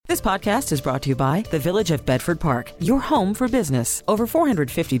This podcast is brought to you by the Village of Bedford Park, your home for business. Over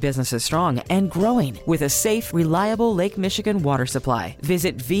 450 businesses strong and growing with a safe, reliable Lake Michigan water supply.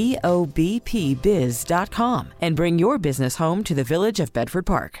 Visit VOBPBiz.com and bring your business home to the Village of Bedford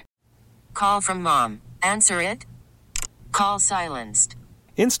Park. Call from mom. Answer it. Call silenced.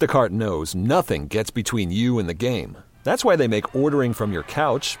 Instacart knows nothing gets between you and the game. That's why they make ordering from your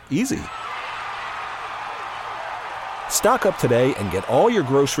couch easy. Stock up today and get all your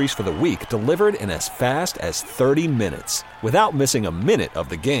groceries for the week delivered in as fast as 30 minutes without missing a minute of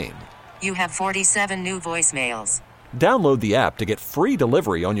the game. You have 47 new voicemails. Download the app to get free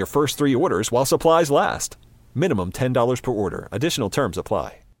delivery on your first 3 orders while supplies last. Minimum $10 per order. Additional terms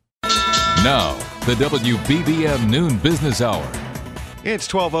apply. Now, the WBBM Noon Business Hour. It's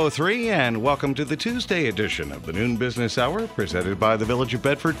 12:03 and welcome to the Tuesday edition of the Noon Business Hour presented by the Village of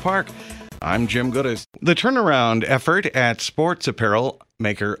Bedford Park. I'm Jim Goodis. The turnaround effort at sports apparel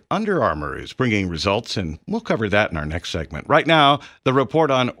maker Under Armour is bringing results, and we'll cover that in our next segment. Right now, the report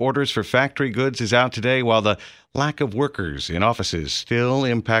on orders for factory goods is out today, while the lack of workers in offices still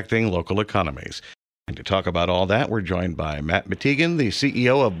impacting local economies. And to talk about all that, we're joined by Matt Matigan, the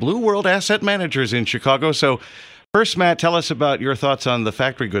CEO of Blue World Asset Managers in Chicago. So first, Matt, tell us about your thoughts on the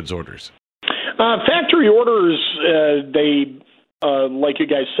factory goods orders. Factory orders, like you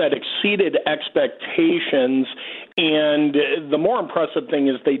guys said, exceeded expectations, and the more impressive thing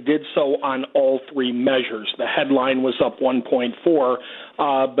is they did so on all 3 measures. The headline was up 1.4,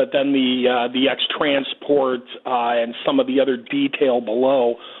 but then the ex-transport and some of the other detail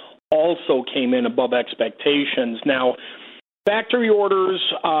below also came in above expectations. Now, factory orders,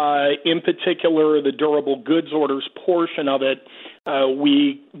 in particular, the durable goods orders portion of it,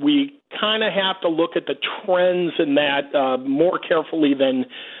 we kind of have to look at the trends in that more carefully than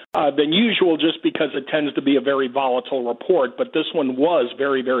usual, just because it tends to be a very volatile report. But this one was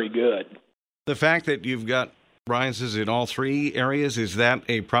very, very good. The fact that you've got rises in all 3 areas, is that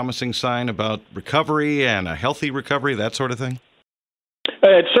a promising sign about recovery and a healthy recovery, that sort of thing?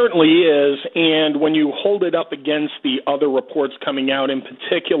 It certainly is, and when you hold it up against the other reports coming out, in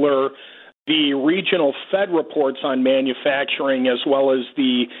particular the regional Fed reports on manufacturing, as well as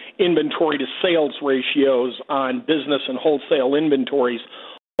the inventory to sales ratios on business and wholesale inventories,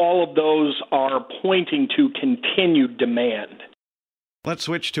 all of those are pointing to continued demand. Let's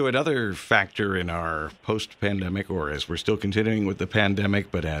switch to another factor in our post-pandemic, or as we're still continuing with the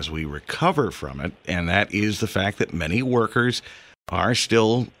pandemic, but as we recover from it, and that is the fact that many workers are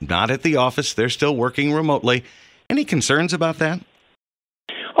still not at the office. They're still working remotely. Any concerns about that?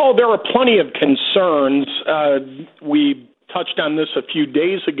 Oh, there are plenty of concerns. We touched on this a few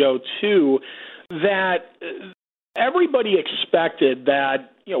days ago, too, that everybody expected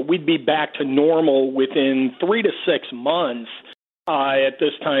that we'd be back to normal within 3 to 6 months at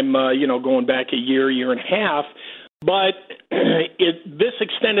this time, going back a year and a half. But this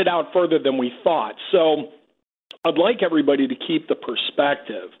extended out further than we thought. So I'd like everybody to keep the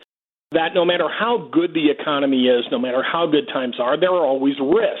perspective that no matter how good the economy is, no matter how good times are, there are always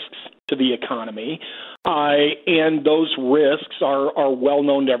risks to the economy, and those risks are well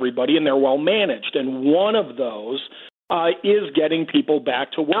known to everybody, and they're well managed. And one of those is getting people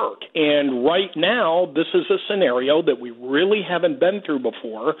back to work. And right now, this is a scenario that we really haven't been through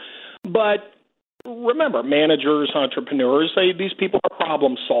before. But remember, managers, entrepreneurs, these people are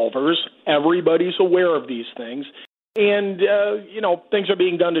problem solvers. Everybody's aware of these things. And, things are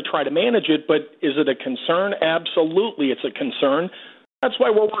being done to try to manage it. But is it a concern? Absolutely, it's a concern. That's why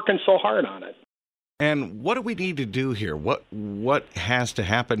we're working so hard on it. And what do we need to do here? What has to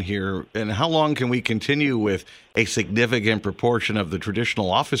happen here? And how long can we continue with a significant proportion of the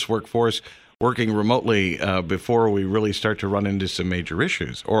traditional office workforce working remotely before we really start to run into some major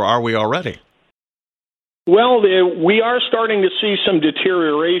issues? Or are we already? Well, we are starting to see some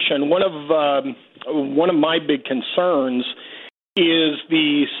deterioration. One of my big concerns is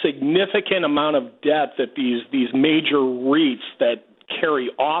the significant amount of debt that these major REITs that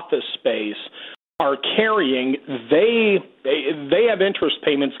carry office space are carrying. They have interest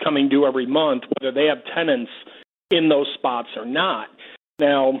payments coming due every month, whether they have tenants in those spots or not.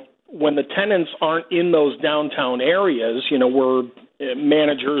 Now, when the tenants aren't in those downtown areas, where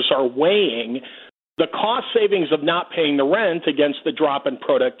managers are weighing the cost savings of not paying the rent against the drop in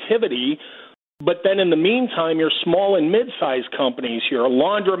productivity. But then in the meantime, your small and mid-sized companies, your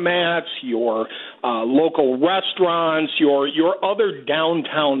laundromats, your local restaurants, your other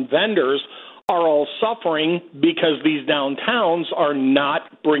downtown vendors are all suffering because these downtowns are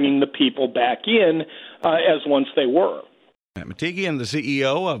not bringing the people back in as once they were. Matt Matigan, the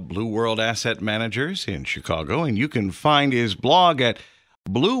CEO of Blue World Asset Managers in Chicago, and you can find his blog at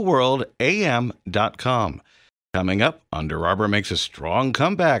BlueWorldAM.com. Coming up, Under Armour makes a strong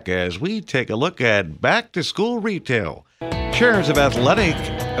comeback as we take a look at back-to-school retail. Shares of athletic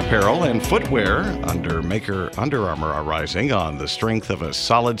apparel and footwear under maker Under Armour are rising on the strength of a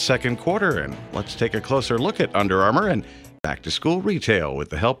solid second quarter. And let's take a closer look at Under Armour and back-to-school retail with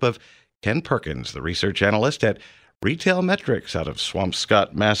the help of Ken Perkins, the research analyst at Retail Metrics out of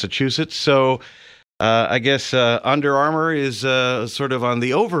Swampscott, Massachusetts. So I guess Under Armour is sort of on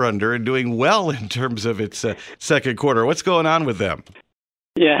the over-under and doing well in terms of its second quarter. What's going on with them?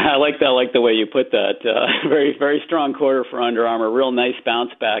 Yeah, I like that. I like the way you put that. Very, very strong quarter for Under Armour. Real nice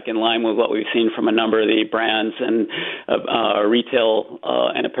bounce back in line with what we've seen from a number of the brands and retail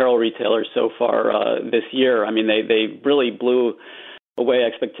and apparel retailers so far this year. I mean, they really blew away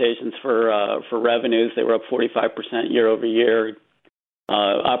expectations for revenues. They were up 45% year over year.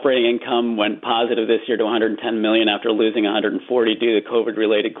 Operating income went positive this year to $110 million after losing $140 due to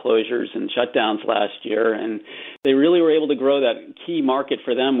COVID-related closures and shutdowns last year. And they really were able to grow that key market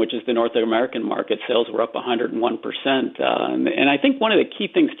for them, which is the North American market. Sales were up 101%. And I think one of the key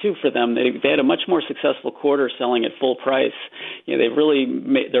things, too, for them, they had a much more successful quarter selling at full price. You know,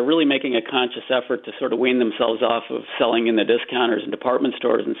 they're really making a conscious effort to sort of wean themselves off of selling in the discounters and department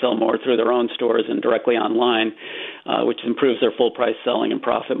stores and sell more through their own stores and directly online, which improves their full price selling and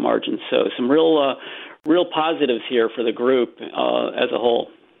profit margins. So some real positives here for the group as a whole.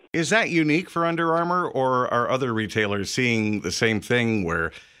 Is that unique for Under Armour, or are other retailers seeing the same thing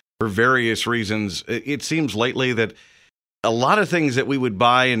where, for various reasons, it seems lately that a lot of things that we would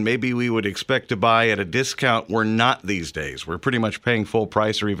buy and maybe we would expect to buy at a discount we're not these days. We're pretty much paying full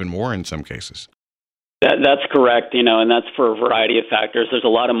price or even more in some cases. That's correct, and that's for a variety of factors. There's a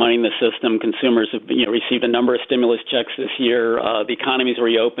lot of money in the system. Consumers have received a number of stimulus checks this year. The economy's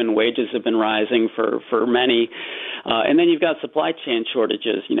reopened. Wages have been rising for many. And then you've got supply chain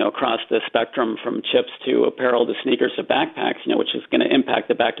shortages, across the spectrum from chips to apparel to sneakers to backpacks, which is going to impact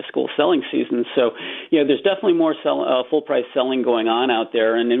the back-to-school selling season. So, there's definitely more full-price selling going on out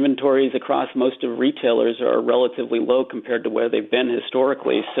there, and inventories across most of retailers are relatively low compared to where they've been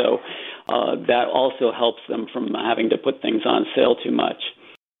historically. So that also helps them from having to put things on sale too much.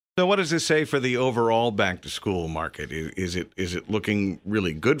 So what does this say for the overall back-to-school market? Is it looking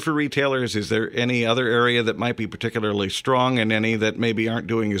really good for retailers? Is there any other area that might be particularly strong and any that maybe aren't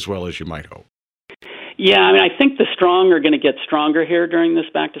doing as well as you might hope? Yeah, I mean, I think the strong are going to get stronger here during this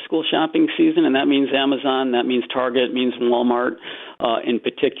back-to-school shopping season, and that means Amazon, that means Target, it means Walmart in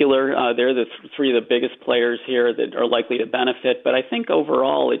particular. They're the three of the biggest players here that are likely to benefit. But I think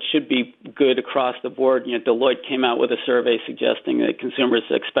overall it should be good across the board. Deloitte came out with a survey suggesting that consumers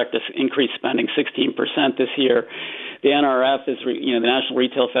expect to increase spending 16% this year. The NRF is, the National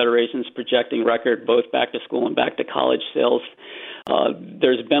Retail Federation is projecting record both back-to-school and back-to-college sales.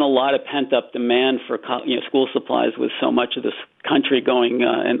 There's been a lot of pent-up demand for school supplies with so much of this country going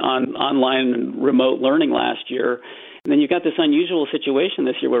online and remote learning last year. And then you've got this unusual situation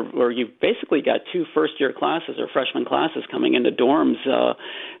this year where you've basically got two first-year classes or freshman classes coming into dorms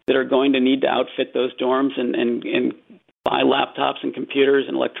that are going to need to outfit those dorms and buy laptops and computers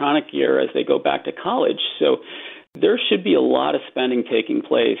and electronic gear as they go back to college. So there should be a lot of spending taking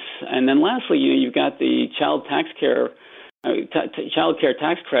place. And then lastly, you've got the child care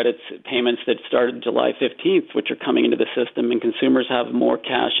tax credits payments that started July 15th, which are coming into the system, and consumers have more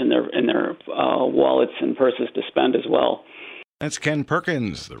cash in their wallets and purses to spend as well. That's Ken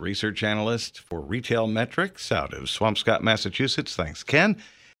Perkins, the research analyst for Retail Metrics out of Swampscott, Massachusetts. Thanks, Ken.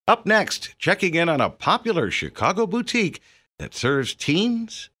 Up next, checking in on a popular Chicago boutique that serves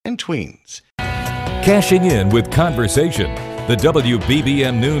teens and tweens. Cashing in with conversation. The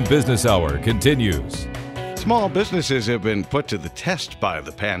WBBM Noon Business Hour continues. Small businesses have been put to the test by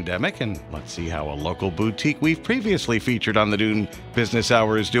the pandemic, and let's see how a local boutique we've previously featured on the Noon Business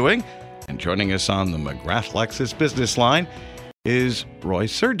Hour is doing. And joining us on the McGrath Lexus business line is Roy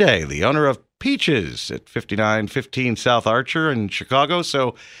Surday, the owner of Peaches at 5915 South Archer in Chicago.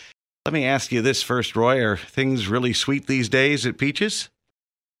 So let me ask you this first, Roy. Are things really sweet these days at Peaches?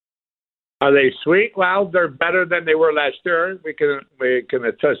 Are they sweet? Well, they're better than they were last year. We can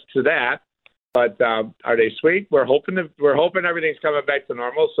attest to that. But are they sweet? We're hoping everything's coming back to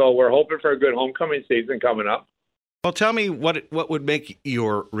normal. So we're hoping for a good homecoming season coming up. Well, tell me what would make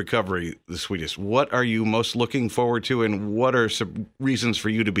your recovery the sweetest. What are you most looking forward to, and what are some reasons for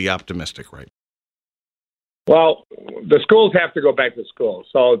you to be optimistic, right? Well, the schools have to go back to school.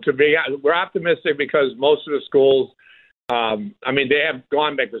 So we're optimistic because most of the schools, they have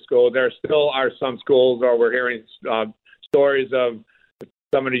gone back to school. There still are some schools where we're hearing stories of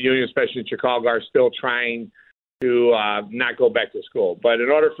some of the unions, especially in Chicago, are still trying to not go back to school. But in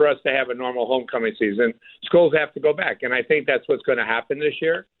order for us to have a normal homecoming season, schools have to go back. And I think that's what's going to happen this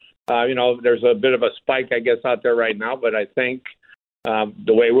year. There's a bit of a spike, I guess, out there right now. But I think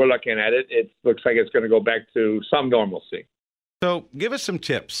the way we're looking at it, it looks like it's going to go back to some normalcy. So give us some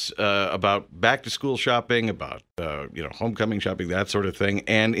tips about back-to-school shopping, about homecoming shopping, that sort of thing.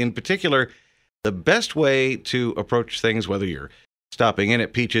 And in particular, the best way to approach things, whether you're stopping in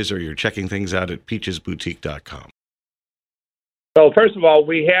at Peaches or you're checking things out at peachesboutique.com. So first of all,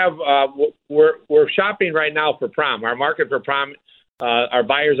 we have we're shopping right now for prom. Our market for prom, our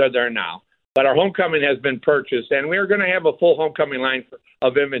buyers are there now. But our homecoming has been purchased, and we're going to have a full homecoming line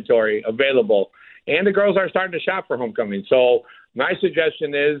of inventory available. And the girls are starting to shop for homecoming. So my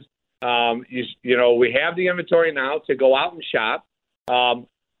suggestion is, we have the inventory now to go out and shop.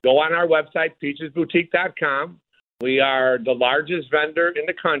 Go on our website, peachesboutique.com. We are the largest vendor in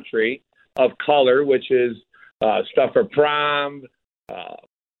the country of color, which is stuff for prom,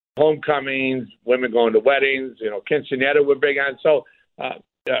 homecomings, women going to weddings, quinceañera we're big on. So,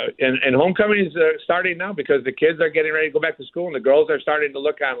 and homecoming is starting now because the kids are getting ready to go back to school, and the girls are starting to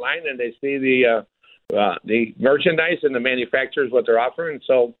look online and they see the merchandise and the manufacturers, what they're offering.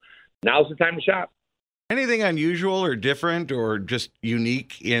 So now's the time to shop. Anything unusual or different or just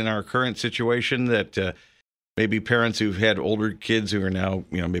unique in our current situation that maybe parents who've had older kids who are now,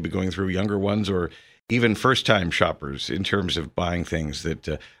 maybe going through younger ones, or even first-time shoppers in terms of buying things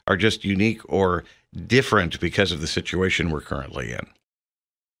that are just unique or different because of the situation we're currently in?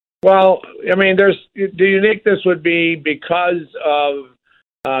 Well, the uniqueness would be because of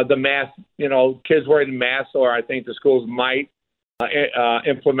the mask, kids wearing masks, or I think the schools might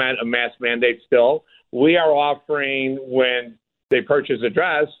implement a mask mandate still. We are offering, when they purchase a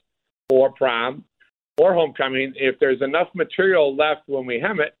dress for prom or homecoming, if there's enough material left when we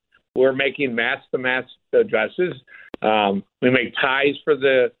hem it, we're making masks to match the dresses. We make ties for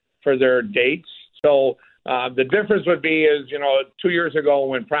their dates. So the difference would be 2 years ago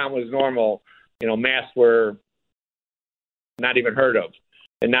when prom was normal, masks were not even heard of.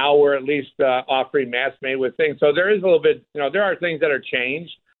 And now we're at least offering masks made with things. So there is a little bit, there are things that are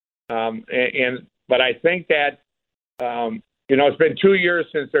changed. But I think that, it's been 2 years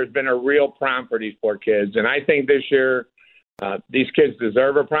since there's been a real prom for these poor kids. And I think this year these kids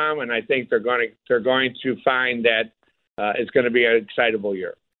deserve a prom, and I think they're going to find that it's going to be an excitable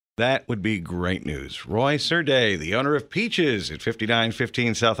year. That would be great news. Roy Serday, the owner of Peaches at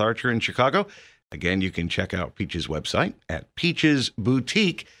 5915 South Archer in Chicago. Again, you can check out Peaches' website at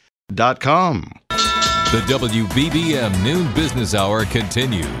peachesboutique.com. The WBBM Noon Business Hour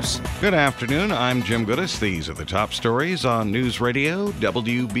continues. Good afternoon. I'm Jim Goodis. These are the top stories on News Radio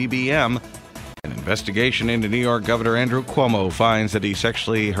WBBM. An investigation into New York Governor Andrew Cuomo finds that he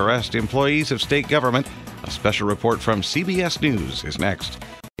sexually harassed employees of state government. A special report from CBS News is next.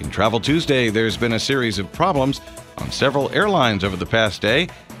 In Travel Tuesday, there's been a series of problems on several airlines over the past day.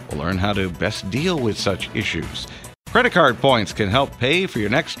 We'll learn how to best deal with such issues. Credit card points can help pay for your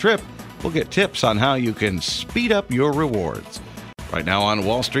next trip. We'll get tips on how you can speed up your rewards. Right now on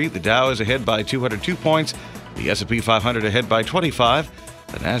Wall Street, the Dow is ahead by 202 points. The S&P 500 ahead by 25.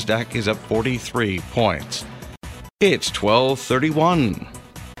 The Nasdaq is up 43 points. It's 12:31.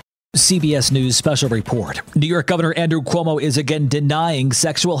 CBS News special report. New York Governor Andrew Cuomo is again denying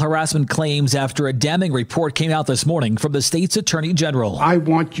sexual harassment claims after a damning report came out this morning from the state's attorney general. I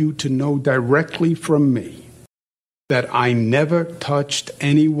want you to know directly from me that I never touched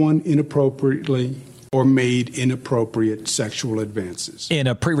anyone inappropriately or made inappropriate sexual advances. In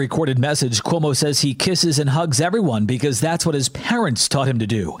a pre-recorded message, Cuomo says he kisses and hugs everyone because that's what his parents taught him to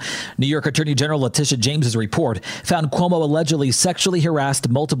do. New York Attorney General Letitia James's report found Cuomo allegedly sexually harassed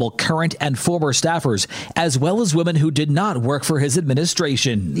multiple current and former staffers, as well as women who did not work for his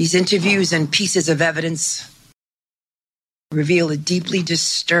administration. These interviews and pieces of evidence reveal a deeply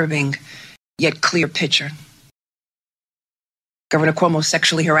disturbing yet clear picture. Governor Cuomo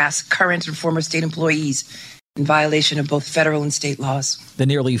sexually harassed current and former state employees in violation of both federal and state laws. The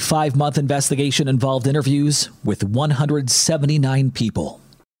nearly 5-month investigation involved interviews with 179 people.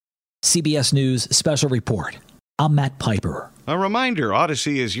 CBS News special report. I'm Matt Piper. A reminder,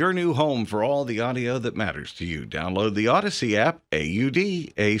 Odyssey is your new home for all the audio that matters to you. Download the Odyssey app,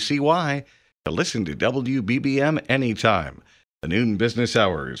 AUDACY, to listen to WBBM anytime. The Noon Business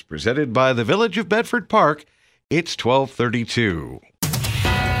Hour is presented by the Village of Bedford Park. It's 12:32.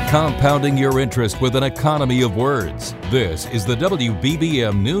 Compounding your interest with an economy of words. This is the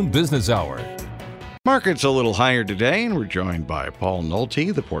WBBM Noon Business Hour. Market's a little higher today, and we're joined by Paul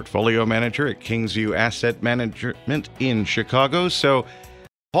Nolte, the portfolio manager at Kingsview Asset Management in Chicago. So,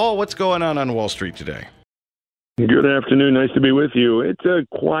 Paul, what's going on Wall Street today? Good afternoon. Nice to be with you. It's a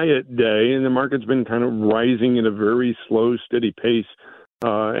quiet day, and the market's been kind of rising at a very slow, steady pace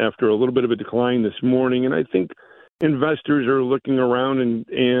after a little bit of a decline this morning. And I think investors are looking around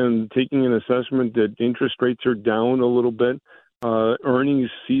and taking an assessment that interest rates are down a little bit. Earnings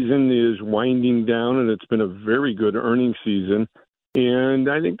season is winding down, and it's been a very good earnings season. And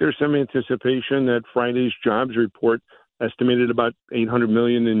I think there's some anticipation that Friday's jobs report estimated about 800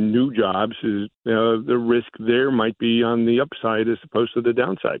 million in new jobs. The risk there might be on the upside as opposed to the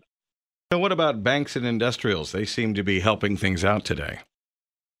downside. So what about banks and industrials? They seem to be helping things out today.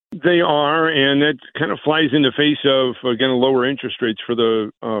 They are, and that kind of flies in the face of, again, lower interest rates for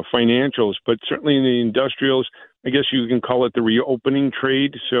the financials, but certainly in the industrials, I guess you can call it the reopening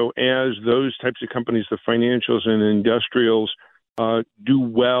trade. So as those types of companies, the financials and industrials, do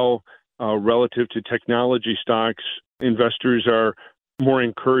well relative to technology stocks, investors are more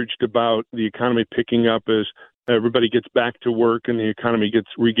encouraged about the economy picking up as everybody gets back to work and the economy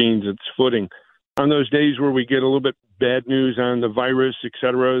regains its footing. On those days where we get a little bit bad news on the virus, et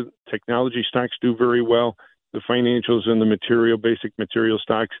cetera, technology stocks do very well. The financials and the basic material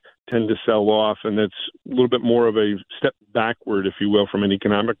stocks tend to sell off, and that's a little bit more of a step backward, if you will, from an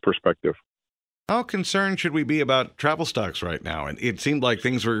economic perspective. How concerned should we be about travel stocks right now? And it seemed like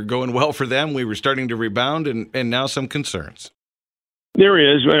things were going well for them. We were starting to rebound, and now some concerns. There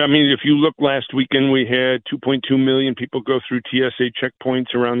is. I mean, if you look last weekend, we had 2.2 million people go through TSA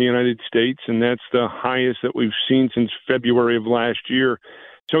checkpoints around the United States, and that's the highest that we've seen since February of last year.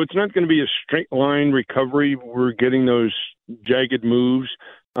 So it's not going to be a straight line recovery. We're getting those jagged moves,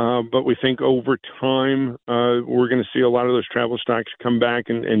 but we think over time we're going to see a lot of those travel stocks come back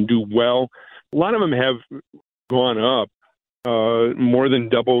and do well. A lot of them have gone up more than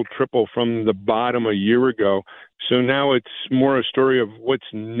double, triple from the bottom a year ago. So now it's more a story of what's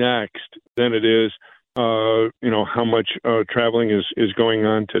next than it is, how much traveling is going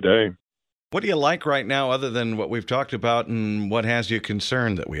on today. What do you like right now other than what we've talked about, and what has you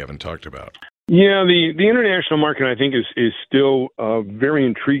concerned that we haven't talked about? Yeah, the international market, I think, is still very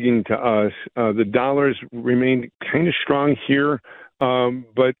intriguing to us. The dollars remain kind of strong here.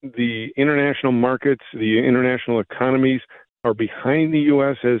 But the international markets, the international economies are behind the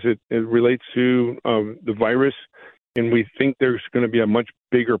U.S. as it relates to the virus. And we think there's going to be a much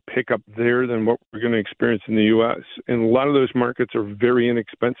bigger pickup there than what we're going to experience in the U.S. And a lot of those markets are very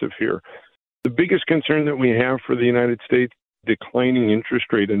inexpensive here. The biggest concern that we have for the United States, declining interest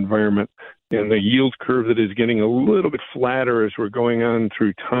rate environment and the yield curve that is getting a little bit flatter as we're going on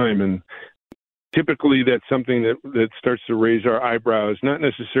through time. And typically, that's something that starts to raise our eyebrows, not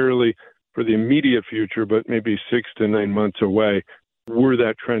necessarily for the immediate future, but maybe 6 to 9 months away, were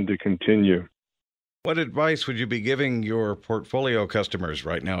that trend to continue. What advice would you be giving your portfolio customers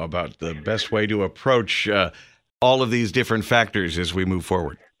right now about the best way to approach all of these different factors as we move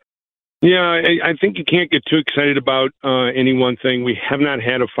forward? Yeah, I think you can't get too excited about any one thing. We have not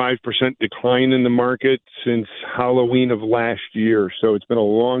had a 5% decline in the market since Halloween of last year. So it's been a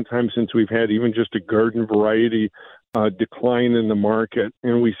long time since we've had even just a garden variety decline in the market.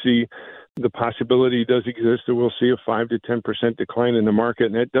 And we see the possibility does exist that we'll see a 5 to 10% decline in the market.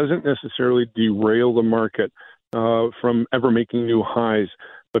 And that doesn't necessarily derail the market from ever making new highs.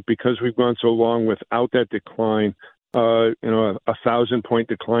 But because we've gone so long without that decline, a 1,000-point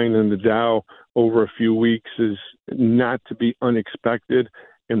decline in the Dow over a few weeks is not to be unexpected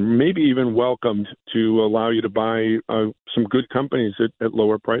and maybe even welcomed to allow you to buy some good companies at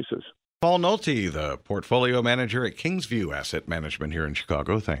lower prices. Paul Nolte, the portfolio manager at Kingsview Asset Management here in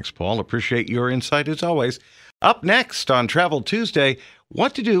Chicago. Thanks, Paul. Appreciate your insight as always. Up next on Travel Tuesday,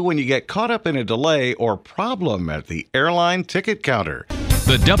 what to do when you get caught up in a delay or problem at the airline ticket counter.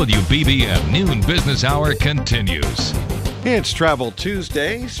 The WBBM Noon Business Hour continues. It's Travel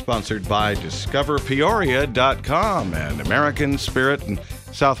Tuesday, sponsored by DiscoverPeoria.com. And American, Spirit, and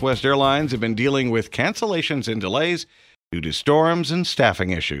Southwest Airlines have been dealing with cancellations and delays due to storms and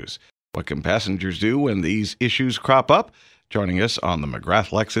staffing issues. What can passengers do when these issues crop up? Joining us on the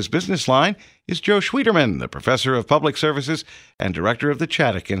McGrath-Lexus Business Line is Joe Schwieterman, the Professor of Public Services and Director of the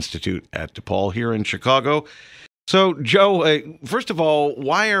Chaddock Institute at DePaul here in Chicago. So, Joe, first of all,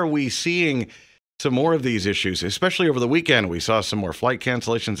 why are we seeing some more of these issues, especially over the weekend? We saw some more flight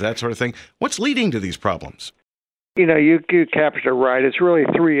cancellations, that sort of thing. What's leading to these problems? You captured it right. It's really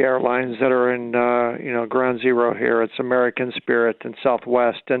three airlines that are in, ground zero here. It's American, Spirit, and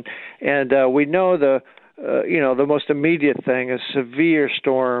Southwest. And we know the most immediate thing is severe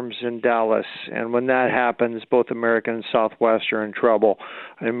storms in Dallas. And when that happens, both American and Southwest are in trouble.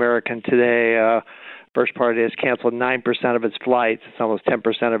 American today, first part is canceled 9% of its flights. It's almost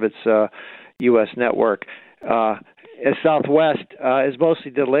 10% of its U.S. network. Southwest is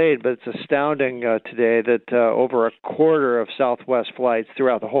mostly delayed, but it's astounding today that over a quarter of Southwest flights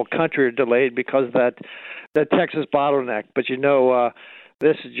throughout the whole country are delayed because of that Texas bottleneck. But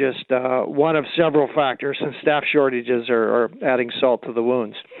this is just one of several factors, and staff shortages are adding salt to the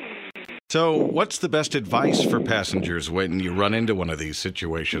wounds. So what's the best advice for passengers when you run into one of these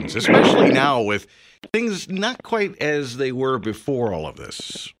situations, especially now with things not quite as they were before all of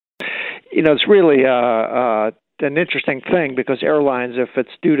this? It's really an interesting thing because airlines, if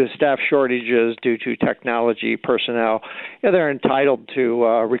it's due to staff shortages, due to technology personnel, they're entitled to,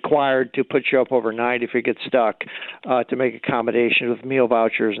 required to put you up overnight if you get stuck, to make accommodations with meal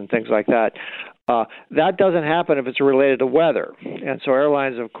vouchers and things like that. That doesn't happen if it's related to weather. And so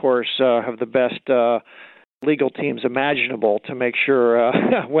airlines, of course, have the best legal teams imaginable to make sure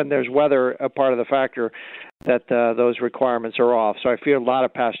when there's weather a part of the factor that those requirements are off. So I feel a lot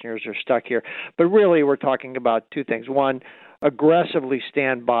of passengers are stuck here. But really, we're talking about two things. One, aggressively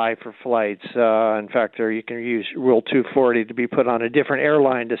stand by for flights. In fact, you can use Rule 240 to be put on a different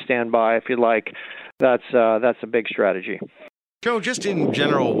airline to stand by if you like. That's a big strategy. Joe, just in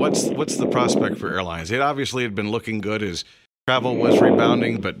general, what's the prospect for airlines? It obviously had been looking good as travel was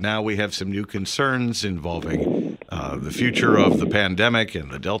rebounding, but now we have some new concerns involving the future of the pandemic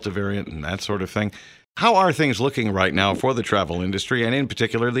and the Delta variant and that sort of thing. How are things looking right now for the travel industry and in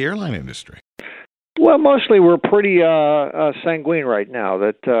particular the airline industry? Well, mostly we're pretty sanguine right now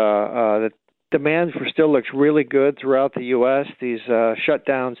that demand still looks really good throughout the U.S. These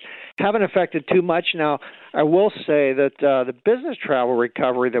shutdowns haven't affected too much. Now, I will say that the business travel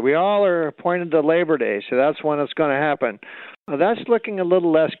recovery that we all are pointed to Labor Day, so that's when it's going to happen. That's looking a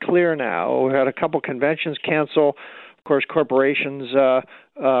little less clear now. We had a couple conventions cancel. Of course, corporations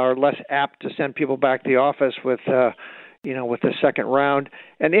are less apt to send people back to the office with the second round.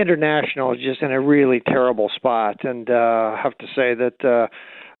 And international is just in a really terrible spot. And I have to say that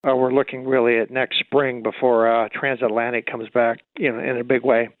we're looking really at next spring before transatlantic comes back, in a big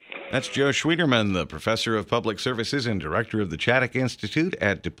way. That's Joe Schwieterman, the professor of public services and director of the Chaddock Institute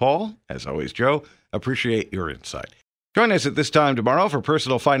at DePaul. As always, Joe, appreciate your insight. Join us at this time tomorrow for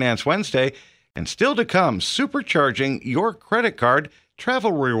Personal Finance Wednesday. And still to come, supercharging your credit card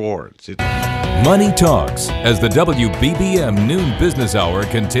travel rewards. Money Talks as the WBBM Noon Business Hour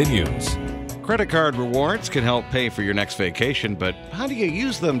continues. Credit card rewards can help pay for your next vacation, but how do you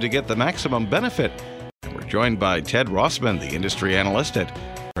use them to get the maximum benefit? And we're joined by Ted Rossman, the industry analyst at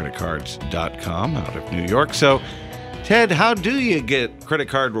creditcards.com out of New York. So, Ted, how do you get credit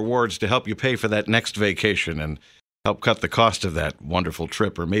card rewards to help you pay for that next vacation and help cut the cost of that wonderful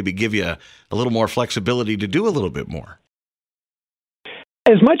trip, or maybe give you a little more flexibility to do a little bit more?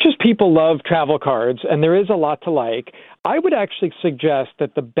 As much as people love travel cards, and there is a lot to like, I would actually suggest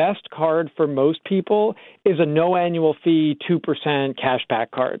that the best card for most people is a no annual fee 2% cashback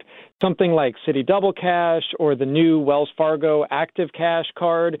card. Something like Citi Double Cash or the new Wells Fargo Active Cash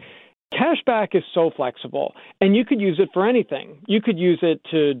card. Cashback is so flexible, and you could use it for anything. You could use it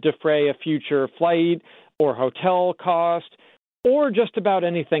to defray a future flight or hotel cost, or just about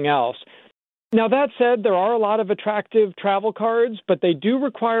anything else. Now, that said, there are a lot of attractive travel cards, but they do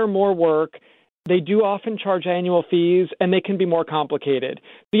require more work. They do often charge annual fees, and they can be more complicated.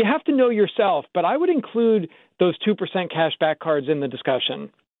 So you have to know yourself, but I would include those 2% cashback cards in the discussion.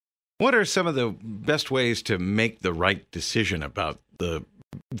 What are some of the best ways to make the right decision about the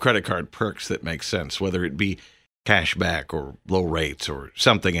credit card perks that make sense, whether it be cashback or low rates or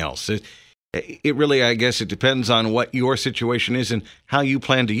something else? It really, I guess, it depends on what your situation is and how you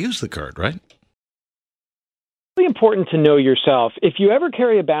plan to use the card, right? It's really important to know yourself. If you ever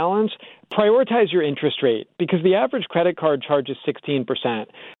carry a balance, prioritize your interest rate because the average credit card charges 16%.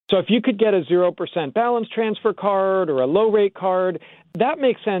 So if you could get a 0% balance transfer card or a low-rate card, that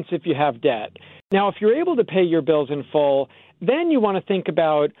makes sense if you have debt. Now, if you're able to pay your bills in full, then you want to think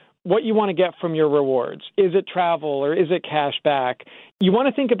about what you want to get from your rewards. Is it travel or is it cash back? You want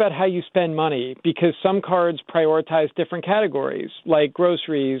to think about how you spend money because some cards prioritize different categories like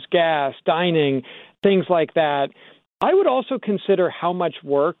groceries, gas, dining, things like that. I would also consider how much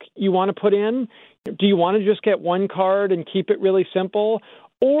work you want to put in. Do you want to just get one card and keep it really simple?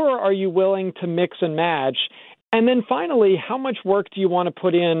 Or are you willing to mix and match? And then finally, how much work do you want to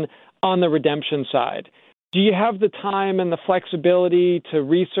put in on the redemption side? Do you have the time and the flexibility to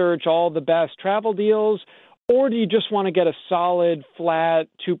research all the best travel deals, or do you just want to get a solid, flat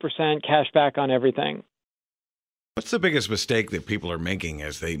 2% cash back on everything? What's the biggest mistake that people are making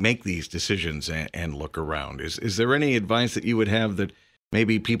as they make these decisions and look around? Is there any advice that you would have that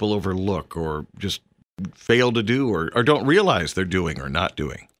maybe people overlook or just fail to do or don't realize they're doing or not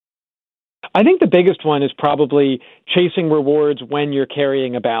doing? I think the biggest one is probably chasing rewards when you're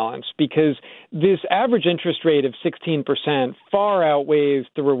carrying a balance, because this average interest rate of 16% far outweighs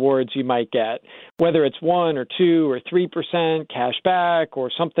the rewards you might get, whether it's 1 or 2 or 3% cash back or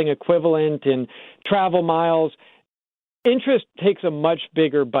something equivalent in travel miles. Interest takes a much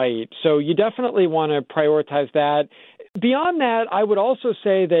bigger bite, so you definitely want to prioritize that. Beyond that, I would also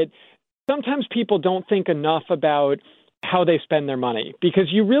say that sometimes people don't think enough about how they spend their money,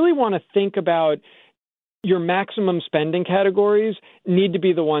 because you really want to think about your maximum spending categories need to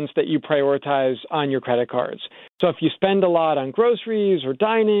be the ones that you prioritize on your credit cards. So if you spend a lot on groceries or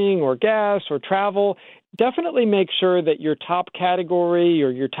dining or gas or travel, definitely make sure that your top category or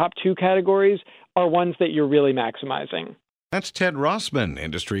your top 2 categories are ones that you're really maximizing. That's Ted Rossman,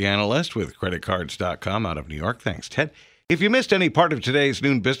 industry analyst with creditcards.com out of New York. Thanks, Ted. If you missed any part of today's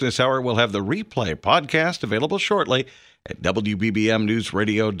Noon Business Hour, we'll have the replay podcast available shortly at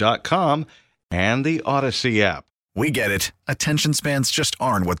WBBMNewsRadio.com and the Odyssey app. We get it. Attention spans just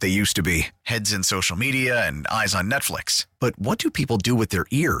aren't what they used to be. Heads in social media and eyes on Netflix. But what do people do with their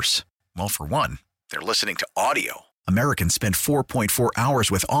ears? Well, for one, they're listening to audio. Americans spend 4.4 hours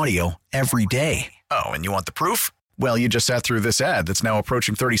with audio every day. Oh, and you want the proof? Well, you just sat through this ad that's now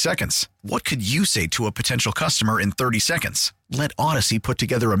approaching 30 seconds. What could you say to a potential customer in 30 seconds? Let Odyssey put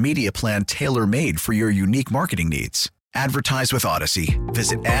together a media plan tailor-made for your unique marketing needs. Advertise with Odyssey.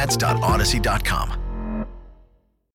 Visit ads.odyssey.com.